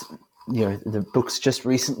 and this, the book's just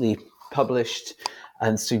recently published,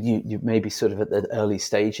 and so you may be sort of at the early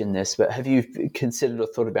stage in this, but have you considered or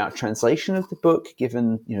thought about translation of the book,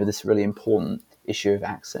 given, this really important issue of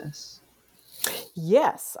access?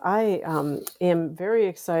 Yes, I am very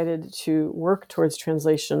excited to work towards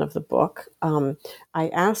translation of the book. I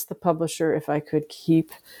asked the publisher if I could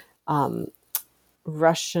keep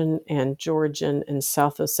Russian and Georgian and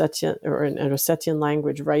South Ossetian or an Ossetian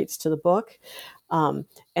language rights to the book, and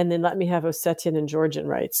then let me have Ossetian and Georgian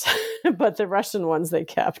rights, but the Russian ones they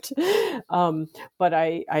kept. But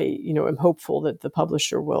I am hopeful that the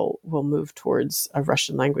publisher will move towards a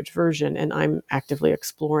Russian language version, and I'm actively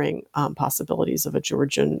exploring possibilities of a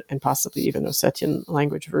Georgian and possibly even Ossetian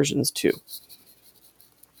language versions too.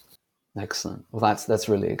 Excellent. Well, that's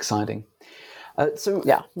really exciting.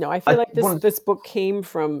 I feel like this book came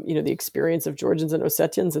from, the experience of Georgians and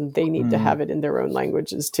Ossetians, and they need to have it in their own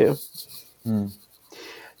languages too.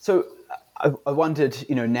 So I wondered,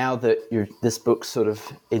 now that this book sort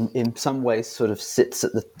of in some ways sort of sits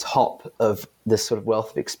at the top of this sort of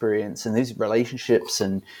wealth of experience and these relationships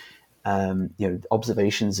and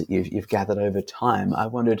observations that you've gathered over time, I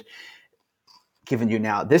wondered, given you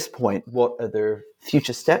now at this point, what are the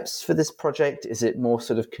future steps for this project? Is it more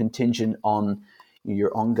sort of contingent on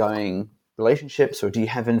your ongoing relationships, or do you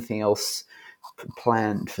have anything else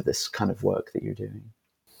planned for this kind of work that you're doing?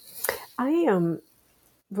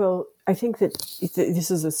 I think that this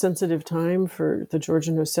is a sensitive time for the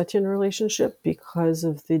Georgian-Ossetian relationship because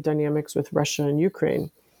of the dynamics with Russia and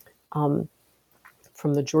Ukraine. From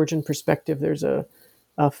the Georgian perspective, there's a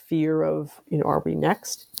fear of, are we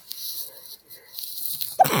next?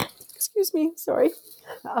 Excuse me, sorry.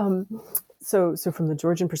 So from the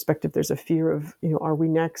Georgian perspective, there's a fear of, are we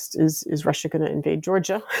next? Is Russia going to invade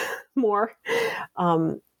Georgia more?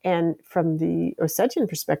 And from the Ossetian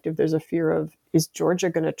perspective, there's a fear of, is Georgia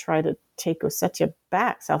going to try to take Ossetia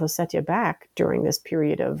back, South Ossetia back during this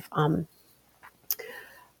period of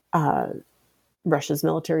Russia's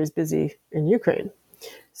military is busy in Ukraine.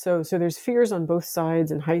 So there's fears on both sides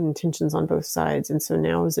and heightened tensions on both sides. And so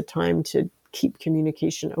now is the time to keep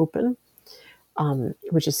communication open,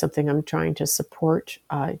 which is something I'm trying to support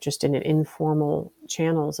just in an informal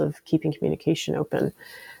channels of keeping communication open.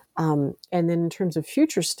 And then in terms of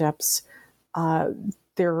future steps,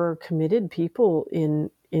 there are committed people in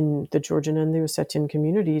the Georgian and the Ossetian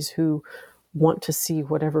communities who want to see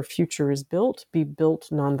whatever future is built be built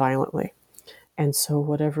nonviolently. And so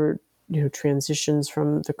whatever transitions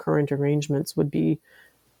from the current arrangements would be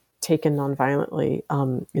taken nonviolently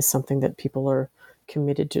is something that people are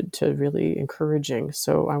committed to really encouraging.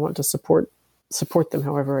 So I want to support them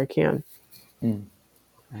however I can.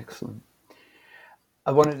 Excellent.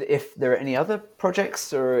 I wondered if there are any other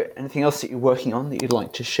projects or anything else that you're working on that you'd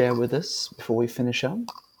like to share with us before we finish up.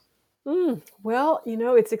 Well,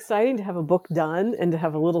 it's exciting to have a book done and to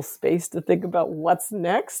have a little space to think about what's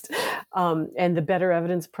next. And the Better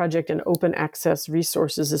Evidence Project and open access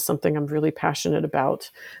resources is something I'm really passionate about.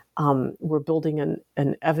 We're building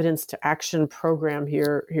an evidence to action program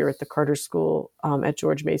here at the Carter School at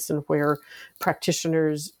George Mason, where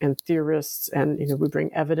practitioners and theorists and we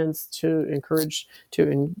bring evidence to encourage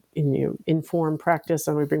to inform practice,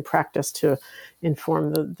 and we bring practice to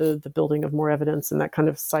inform the building of more evidence, and that kind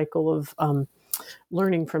of cycle of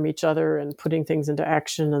learning from each other and putting things into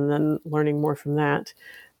action and then learning more from that.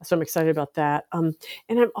 So I'm excited about that. And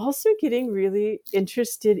I'm also getting really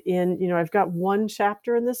interested in, I've got one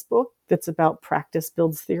chapter in this book that's about practice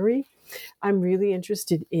builds theory. I'm really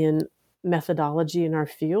interested in methodology in our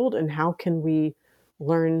field and how can we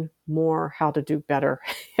learn more how to do better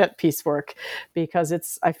at peace work, because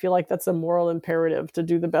I feel like that's a moral imperative to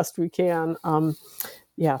do the best we can.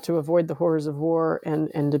 To avoid the horrors of war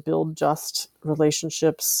and to build just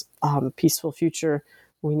relationships, peaceful future.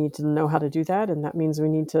 We need to know how to do that, and that means we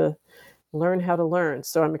need to learn how to learn.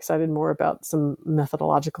 So I'm excited more about some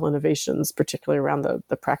methodological innovations, particularly around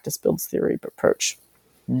the practice builds theory approach.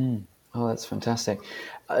 Oh, that's fantastic.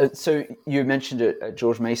 So you mentioned at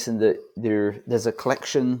George Mason that there's a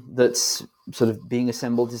collection that's sort of being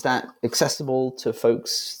assembled. Is that accessible to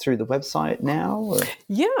folks through the website now? Or?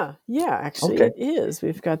 Yeah, actually It is.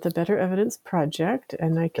 We've got the Better Evidence Project,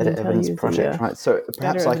 and I can tell you Project, right? So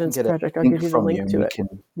perhaps I can get a link from you, and we can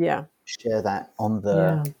share that on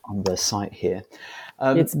the site here.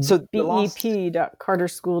 It's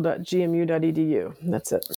bep.carterschool.gmu.edu.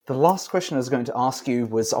 That's it. The last question I was going to ask you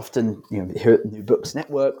was often, here at the New Books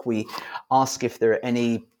Network, we ask if there are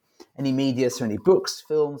any media, so any books,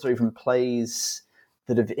 films, or even plays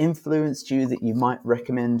that have influenced you that you might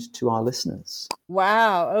recommend to our listeners.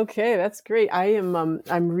 Wow. Okay, that's great. I'm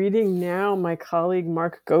reading now. My colleague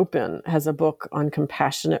Mark Gopin has a book on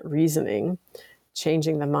compassionate reasoning.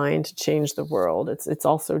 Changing the Mind to Change the World. It's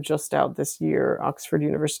also just out this year, Oxford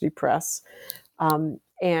University Press.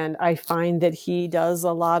 And I find that he does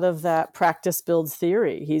a lot of that practice builds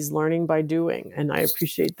theory. He's learning by doing. And I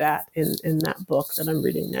appreciate that in that book that I'm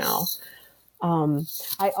reading now.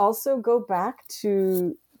 I also go back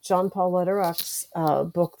to John Paul Lederach's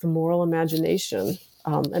book, The Moral Imagination,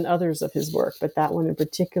 and others of his work. But that one in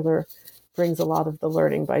particular brings a lot of the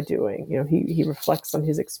learning by doing. He reflects on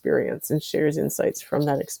his experience and shares insights from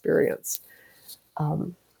that experience.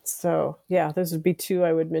 Those would be two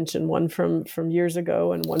I would mention, one from years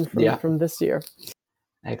ago and one from this year.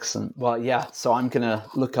 Excellent. Well, so I'm going to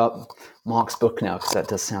look up Mark's book now because that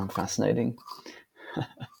does sound fascinating.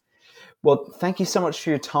 Well, thank you so much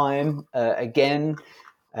for your time again.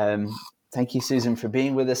 Thank you, Susan, for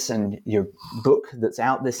being with us. And your book that's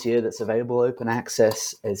out this year, that's available open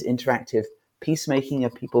access, is Interactive Peacemaking, a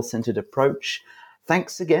People-Centered Approach.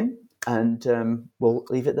 Thanks again, and we'll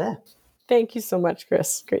leave it there. Thank you so much,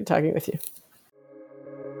 Chris. Great talking with you.